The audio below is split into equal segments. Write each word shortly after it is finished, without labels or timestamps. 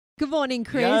Good morning,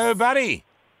 Chris. Yo, buddy.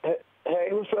 Hey,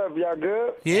 what's up? Y'all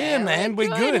good? Yeah, man, we're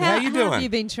good. How you doing? How have you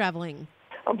been travelling?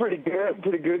 I'm pretty good.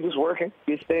 Just working.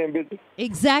 Just staying busy.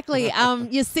 Exactly.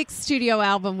 Your sixth studio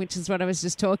album, which is what I was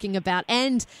just talking about,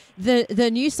 and the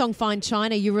new song Fine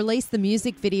China, you released the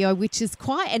music video, which is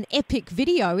quite an epic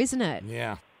video, isn't it?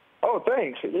 Yeah. Oh,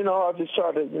 thanks. I just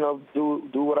try to,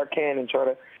 do what I can and try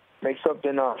to make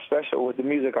something special with the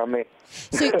music I make.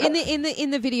 So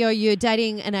in the video, you're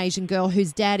dating an Asian girl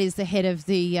whose dad is the head of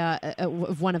the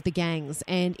of one of the gangs,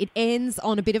 and it ends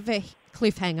on a bit of a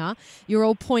cliffhanger. You're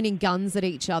all pointing guns at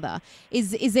each other.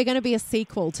 Is there going to be a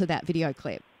sequel to that video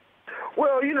clip?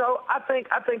 Well, I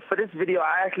think for this video,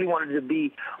 I actually wanted to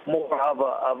be more of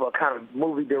a kind of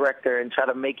movie director and try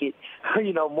to make it,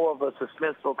 more of a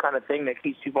suspenseful kind of thing that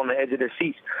keeps people on the edge of their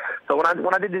seats. So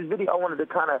when I did this video, I wanted to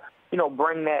kind of,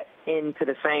 bring that into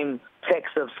the same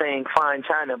text of saying Fine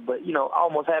China, but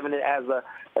almost having it as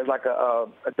like a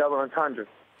double entendre.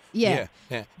 Yeah.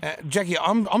 Jackie,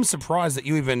 I'm surprised that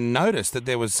you even noticed that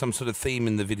there was some sort of theme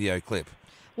in the video clip.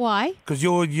 Why? Because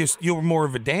you're more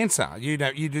of a dancer.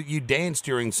 You dance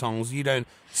during songs. You don't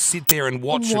sit there and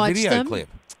watch a video them. clip.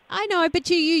 I know, but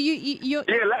you. Yeah,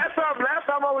 last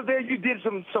time I was there, you did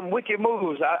some wicked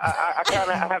moves.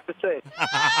 I have to say.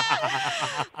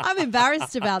 I'm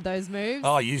embarrassed about those moves.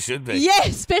 Oh, you should be. Yeah,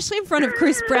 especially in front of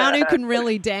Chris Brown, who can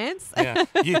really dance. Yeah.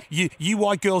 You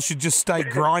white girls should just stay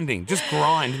grinding. Just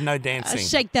grind, no dancing.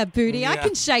 Shake that booty. Yeah. I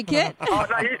can shake it. Oh,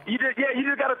 no, you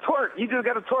just got to twerk. You just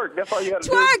got to twerk. That's all you got to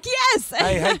do. Twerk, yes.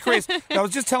 Hey, Chris, I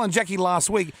was just telling Jackie last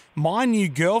week, my new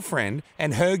girlfriend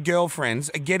and her girlfriends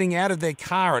are getting out of their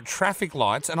car at traffic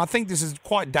lights, and I think this is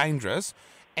quite dangerous,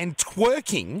 and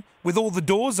twerking with all the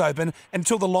doors open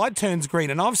until the light turns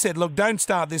green. And I've said, look, don't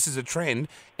start this as a trend,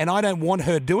 and I don't want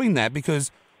her doing that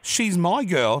because she's my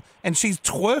girl and she's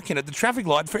twerking at the traffic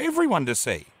light for everyone to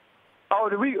see. Oh,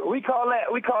 we call that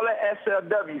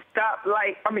SLW,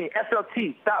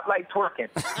 SLT, stop light twerking.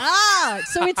 Ah,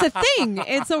 so it's a thing.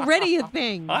 It's already a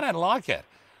thing. I don't like it.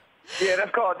 Yeah,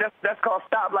 that's called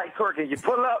stoplight twerking. You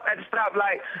pull up at the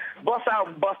stoplight, bust out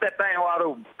and bust that thing wide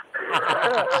open.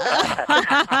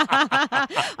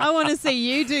 I want to see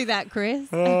you do that, Chris.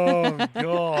 Oh,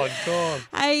 God.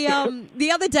 Hey,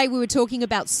 the other day we were talking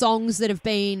about songs that have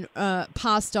been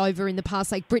passed over in the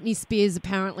past. Like Britney Spears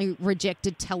apparently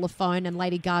rejected Telephone, and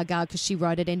Lady Gaga, because she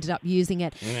wrote it, ended up using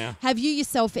it. Yeah. Have you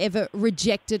yourself ever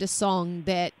rejected a song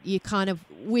that you kind of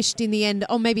wished in the end,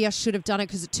 oh, maybe I should have done it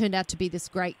because it turned out to be this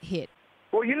great hit?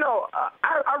 Well,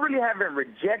 I really haven't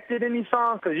rejected any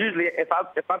songs because usually if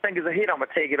I think it's a hit, I'm gonna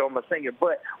take it or I'm gonna sing it.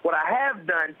 But what I have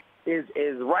done is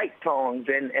write songs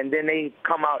and then they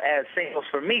come out as singles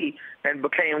for me and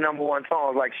became #1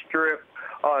 songs like Strip,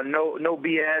 No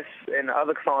BS, and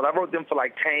other songs. I wrote them for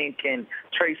like Tank and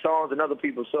Trey Songz and other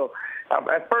people. So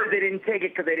at first they didn't take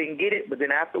it because they didn't get it, but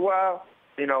then after a while,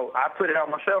 I put it out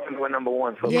myself and went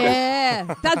 #1. So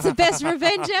yeah, that's the best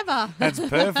revenge ever. That's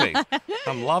perfect.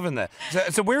 I'm loving that.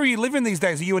 So where are you living these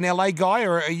days? Are you an LA guy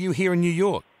or are you here in New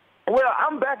York? Well,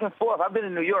 I'm back and forth. I've been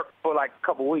in New York for like a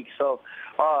couple weeks, so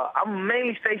I'm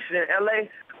mainly stationed in LA,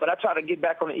 but I try to get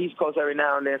back on the East Coast every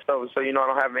now and then, so I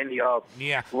don't have any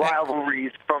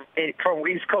rivalries from East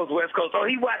Coast, West Coast. Oh,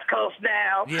 he West Coast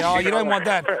now. Yeah, you don't want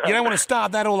that. You don't want to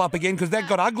start that all up again because that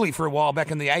got ugly for a while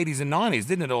back in the 80s and 90s,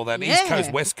 didn't it? All that East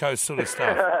Coast, West Coast sort of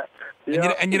stuff.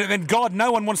 Yeah. And God,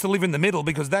 no one wants to live in the middle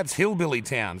because that's hillbilly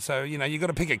town. So you got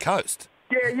to pick a coast.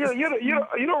 Yeah, you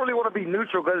don't really want to be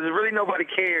neutral because really nobody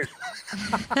cares.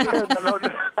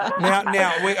 Now,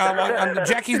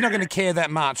 Jackie's not going to care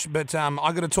that much, but I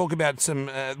got to talk about some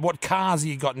what cars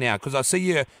you got now because I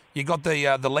see you got the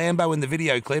Lambo in the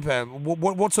video clip.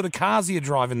 What sort of cars are you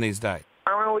driving these days?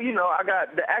 I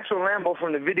got the actual Lambo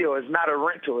from the video is not a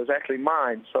rental; it's actually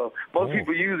mine. So most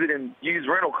people use it and use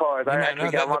rental cars. I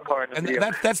actually got my car in the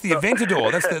video. That's the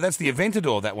Aventador. That's the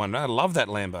Aventador. That one. I love that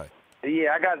Lambo.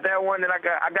 Yeah, I got that one, and I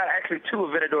got actually two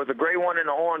Aventadors, a gray one and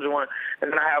an orange one,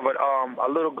 and then I have a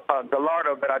little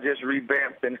Gallardo that I just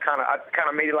revamped and I kind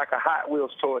of made it like a Hot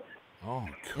Wheels toy. Oh,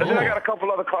 cool. And then I got a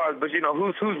couple other cars, but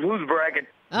who's bragging?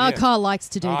 Oh, yeah. Carl likes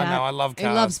to do that. No, I love cars.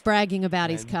 He loves bragging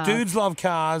about his cars. Dudes love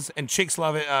cars and chicks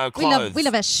love clothes. We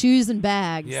love our shoes and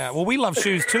bags. Yeah, well, we love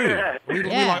shoes too.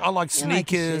 I like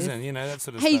sneakers and that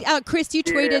sort of stuff. Hey, Chris, you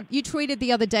tweeted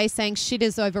the other day saying shit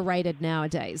is overrated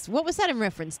nowadays. What was that in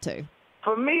reference to?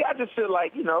 For me, I just feel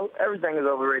like, everything is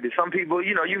overrated. Some people,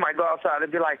 you might go outside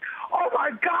and be like, oh,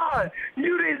 my God,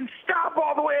 you didn't stop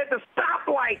all the way at the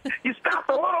stoplight. You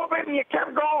stopped a little bit and you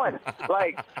kept going.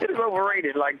 Like, it's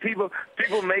overrated. Like, people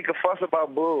make a fuss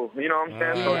about bull. You know what I'm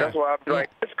saying? So that's why I'm like,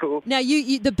 it's cool. Now,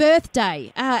 you the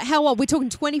birthday, how old? We're talking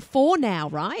 24 now,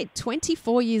 right?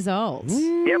 24 years old.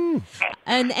 Yep.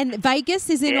 And Vegas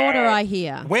is in order, I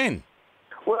hear. When?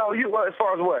 Well, as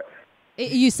far as what? Are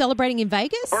you celebrating in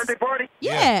Vegas? Birthday party?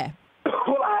 Yeah.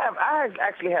 Well, I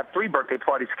actually have 3 birthday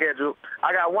parties scheduled.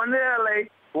 I got one in L.A.,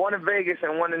 one in Vegas,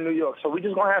 and one in New York. So we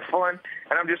just going to have fun,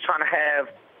 and I'm just trying to have,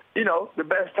 the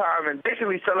best time and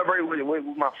basically celebrate with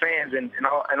my fans and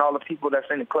all the people that's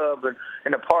in the club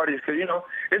and the parties because,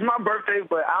 it's my birthday,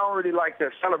 but I don't really like to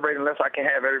celebrate unless I can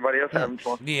have everybody else having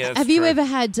fun. Yeah, have you ever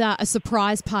had a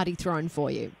surprise party thrown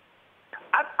for you?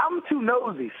 I'm too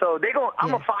nosy, so I'm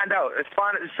going to find out. As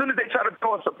soon as they try to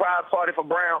throw a surprise party for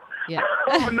Brown,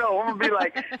 I'm going to know. I'm going to be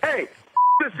like, hey,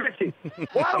 this Richie,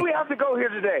 why do we have to go here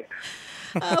today?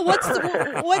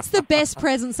 What's the best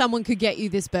present someone could get you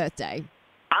this birthday?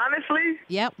 Honestly?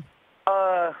 Yep.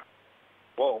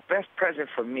 Best present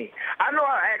for me. I know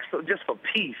I asked just for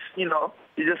peace,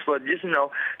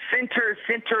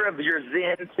 center of your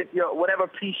zen, whatever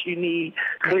peace you need,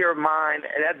 clear of mind.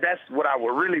 That's what I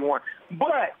would really want.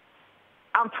 But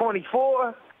I'm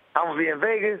 24. I'm going to be in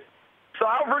Vegas. So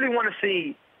I really want to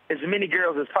see as many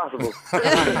girls as possible.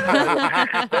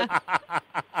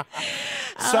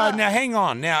 So now hang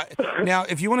on. Now,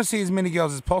 if you want to see as many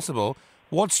girls as possible,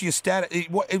 what's your status?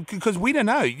 Because we don't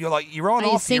know. You're on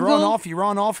off, you're on off, you're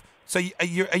on off. So are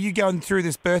you going through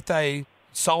this birthday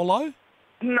solo?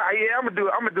 No, yeah, I'm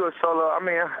gonna do it solo. I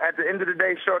mean, at the end of the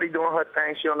day, Shorty doing her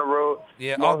thing. She on the road.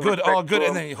 Yeah. Good.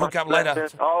 And then you hook up later.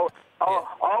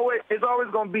 Always, it's always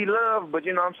gonna be love, but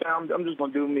you know what I'm saying. I'm just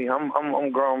gonna do me. I'm a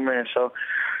grown man, so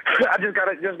I just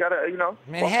gotta.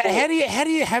 Man, how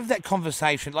do you have that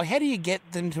conversation? Like, how do you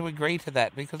get them to agree to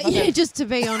that? Because just to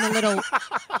be on a little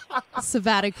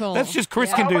sabbatical. That's just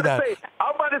Chris can do that.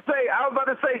 I was about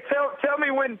to say, tell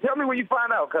me when you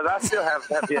find out, because I still have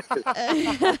yet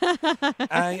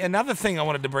to. Another thing I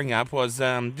wanted to bring up was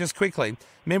just quickly.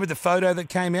 Remember the photo that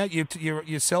came out? Your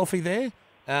selfie there.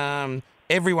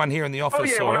 Everyone here in the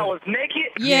office saw when it. I was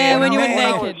naked. Yeah, when you were naked.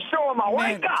 I was showing my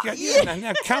white guy.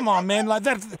 Now, come on, man. Like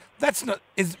that's not.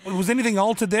 Was anything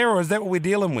altered there, or is that what we're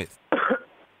dealing with?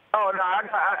 Oh no,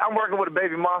 I'm working with a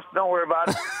baby monster. Don't worry about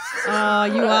it. Oh,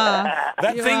 you are.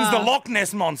 That thing's the Loch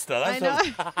Ness monster. That's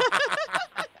I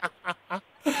know.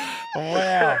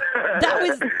 Wow.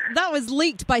 That was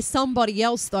leaked by somebody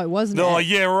else, though, wasn't it? Oh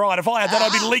yeah, right. If I had that,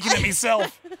 I'd be leaking it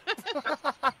myself.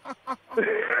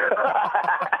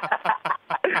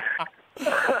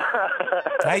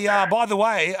 Hey, by the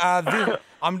way,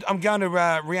 I'm going to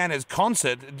Rihanna's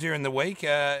concert during the week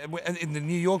in the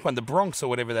New York one, the Bronx or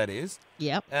whatever that is.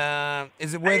 Yep.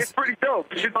 Is it worth? It's pretty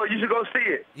dope. You should go see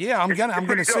it. Yeah, I'm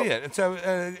gonna see it. So,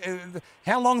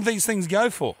 how long do these things go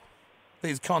for?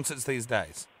 These concerts these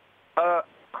days?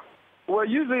 Well,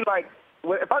 usually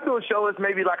if I do a show, it's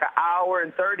maybe like an hour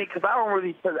and 30. Because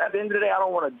at the end of the day, I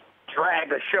don't want to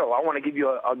drag a show. I want to give you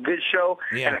a good show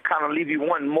and kind of leave you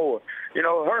wanting more.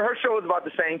 Her show is about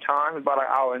the same time, about an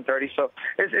hour and 30. So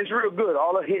it's real good.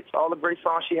 All the hits, all the great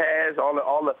songs she has, all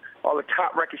the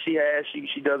top records she has,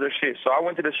 she does her shit. So I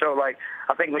went to the show I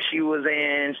think when she was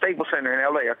in Staples Center in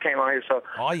LA. I came out here, so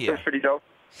it's pretty dope.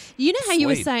 You know how you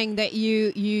were saying that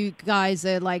you guys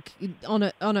are like on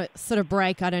a sort of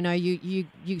break. I don't know.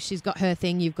 She's got her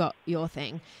thing. You've got your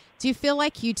thing. Do you feel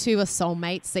like you two are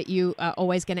soulmates, that you are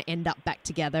always going to end up back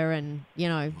together and, she's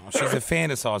a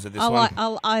fantasizer, this one.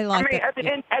 I like mean, at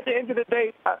the end of the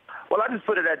day, I just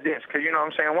put it at this, because, you know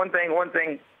what I'm saying, one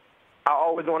thing I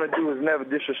always want to do is never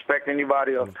disrespect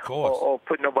anybody or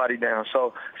put nobody down.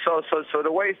 So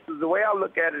the way I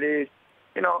look at it is,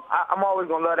 I'm always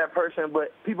going to love that person,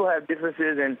 but people have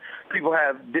differences and people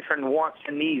have different wants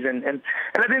and needs. And at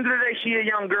the end of the day, she's a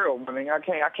young girl. I mean, I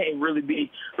can't really be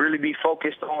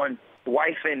focused on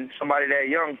wifing somebody that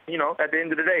young, at the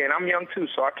end of the day. And I'm young too,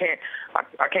 so I can't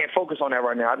focus on that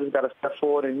right now. I just got to step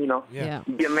forward and,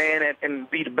 be a man and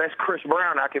be the best Chris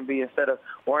Brown I can be, instead of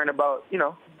worrying about,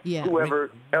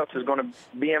 whoever else is going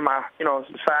to be in my,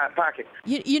 side pocket.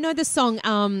 You know the song,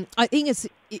 I think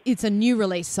it's a new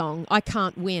release song, I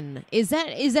Can't Win. Is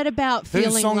that about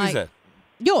feeling Whose song like... is it?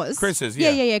 Yours? Chris's,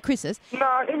 Yeah, Chris's. No,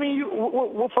 I mean,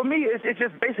 well, for me, it's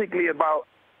just basically about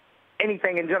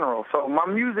anything in general. So my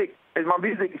music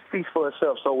speaks for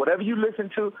itself. So whatever you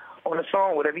listen to on the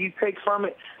song, whatever you take from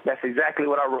it, that's exactly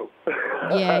what I wrote.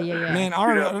 Yeah. Man,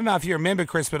 I don't know if you remember,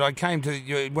 Chris, but I came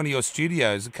to one of your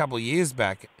studios a couple of years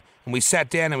back, and we sat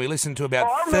down and we listened to about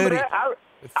 38 songs.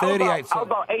 I was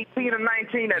about 18 or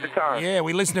 19 at the time. Yeah,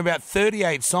 we listened to about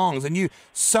 38 songs, and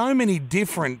so many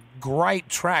different great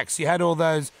tracks. You had all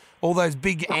those all those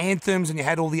big anthems, and you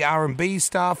had all the R&B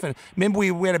stuff. And remember,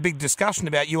 we had a big discussion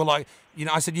about, you were like,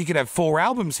 I said you could have 4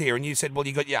 albums here, and you said, well,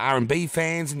 you got your R&B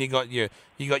fans and you got your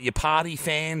party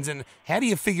fans, and how do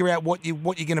you figure out what you're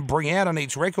going to bring out on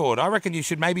each record? I reckon you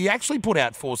should maybe actually put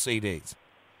out 4 CDs.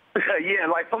 Yeah,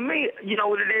 like for me, you know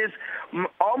what it is?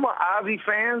 All my Ozzy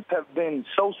fans have been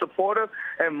so supportive,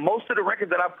 and most of the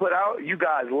records that I put out, you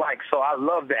guys like, so I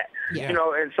love that. Yeah. You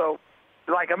know, and so,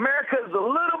 like, America is a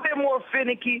little bit more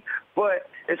finicky, but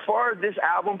as far as this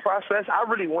album process, I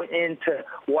really went into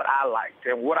what I liked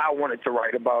and what I wanted to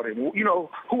write about and, you know,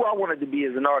 who I wanted to be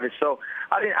as an artist. So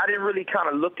I didn't really kind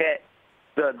of look at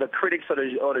the critics or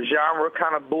the genre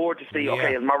kind of board to see,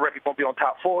 okay, is my record going to be on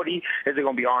top 40? Is it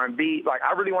going to be R&B? Like,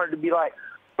 I really wanted to be like,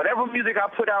 whatever music I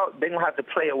put out, they're going to have to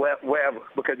play it wherever,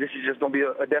 because this is just going to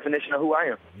be a definition of who I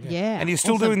am. Yeah. And you're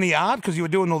still doing the art, because you were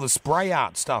doing all the spray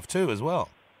art stuff too as well.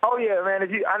 Oh, yeah, man.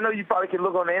 I know you probably can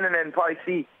look on the internet and probably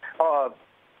see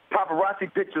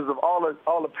paparazzi pictures of all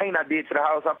the paint I did to the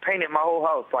house. I painted my whole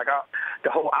house, like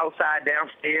the whole outside,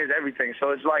 downstairs, everything.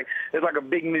 So it's like a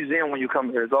big museum when you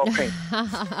come here. It's all paint.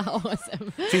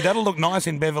 Awesome. Gee, that'll look nice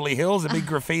in Beverly Hills, a big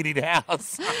graffitied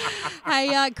house.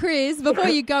 Hey, Chris, before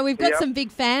you go, we've got some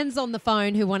big fans on the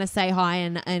phone who want to say hi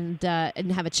and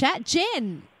have a chat.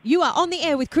 Jen, you are on the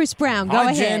air with Chris Brown. Go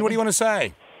Hi, ahead. Jen. What do you want to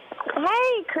say?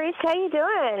 Hey, Chris, how you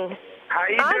doing? How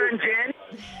you doing, Jen?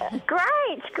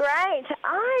 Great.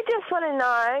 I just want to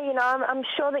know, I'm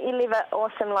sure that you live an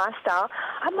awesome lifestyle.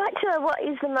 I'd like to know, what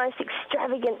is the most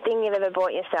extravagant thing you've ever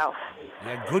bought yourself?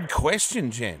 Yeah, good question,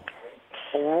 Jen.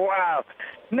 Wow.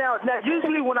 Now,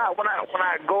 usually when I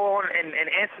go on and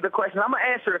answer the question, I'm gonna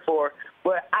answer it for her,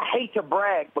 but I hate to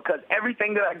brag because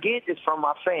everything that I get is from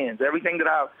my fans. Everything that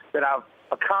I've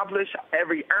accomplished,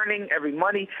 every earning, every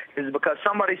money is because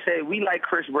somebody said, we like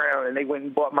Chris Brown, and they went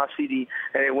and bought my CD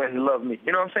and they went and loved me.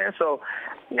 You know what I'm saying? So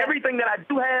everything that I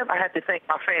do have, I have to thank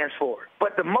my fans for.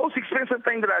 But the most expensive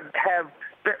thing that I have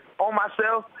on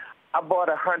myself, I bought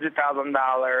a $100,000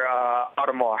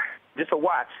 Audemars, just a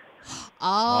watch.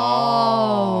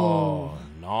 Oh,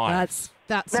 nice.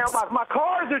 That's now my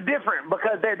cars are different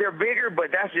because they're bigger,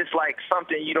 but that's just like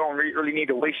something you don't really need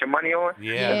to waste your money on.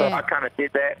 Yeah. So I kind of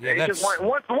did that. Yeah, it's just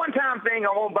one time thing.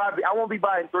 I won't be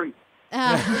buying 3.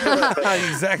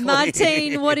 Exactly.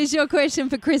 Martine, what is your question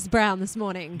for Chris Brown this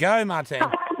morning? Go, Martine.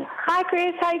 Hi,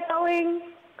 Chris. How you going?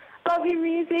 Love your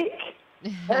music.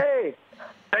 Hey,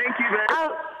 thank you,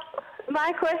 man.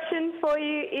 My question for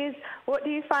you is, what do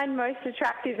you find most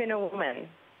attractive in a woman?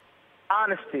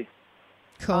 Honesty.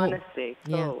 Cool. Honesty.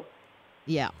 Cool.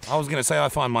 Yeah. I was going to say I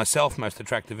find myself most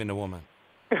attractive in a woman.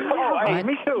 Oh, hey,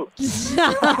 me too.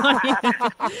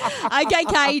 Okay,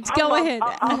 Kate, go ahead.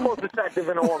 I'm most attractive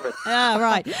in a woman.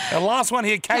 Right. The last one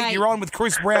here, Kate, you're on with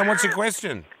Chris Brown. What's your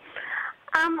question?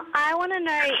 I want to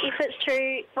know if it's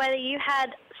true whether you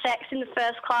had sex in the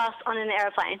first class on an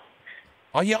aeroplane.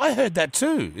 Oh, yeah, I heard that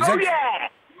too. Yeah.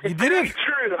 You did it? It's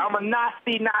true. I'm a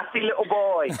nasty little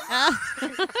boy.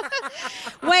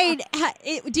 Wait,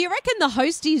 do you reckon the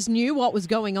hosties knew what was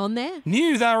going on there?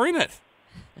 Knew they were in it.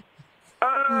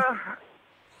 Nah,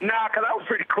 because I was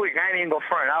pretty quick. I ain't even gonna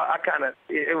front. I kind of,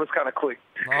 it was kind of quick.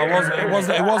 It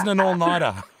wasn't an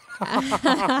all-nighter. It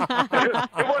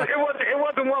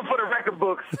wasn't one for the record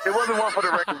books. It wasn't one for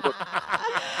the record books.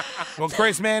 Well,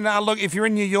 Chris, man, look, if you're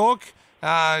in New York,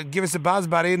 give us a buzz,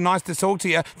 buddy. Nice to talk to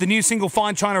you. The new single,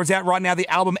 Fine China, is out right now. The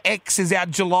album X is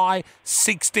out July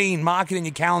 16. Mark it in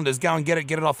your calendars. Go and get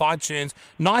it off iTunes.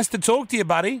 Nice to talk to you,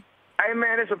 buddy. Hey,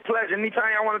 man, it's a pleasure.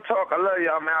 Anytime y'all want to talk, I love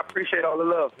y'all, man. I appreciate all the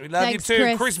love. We love Thanks, you too.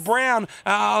 Chris. Chris Brown,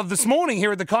 this morning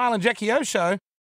here at the Kyle and Jackie O Show.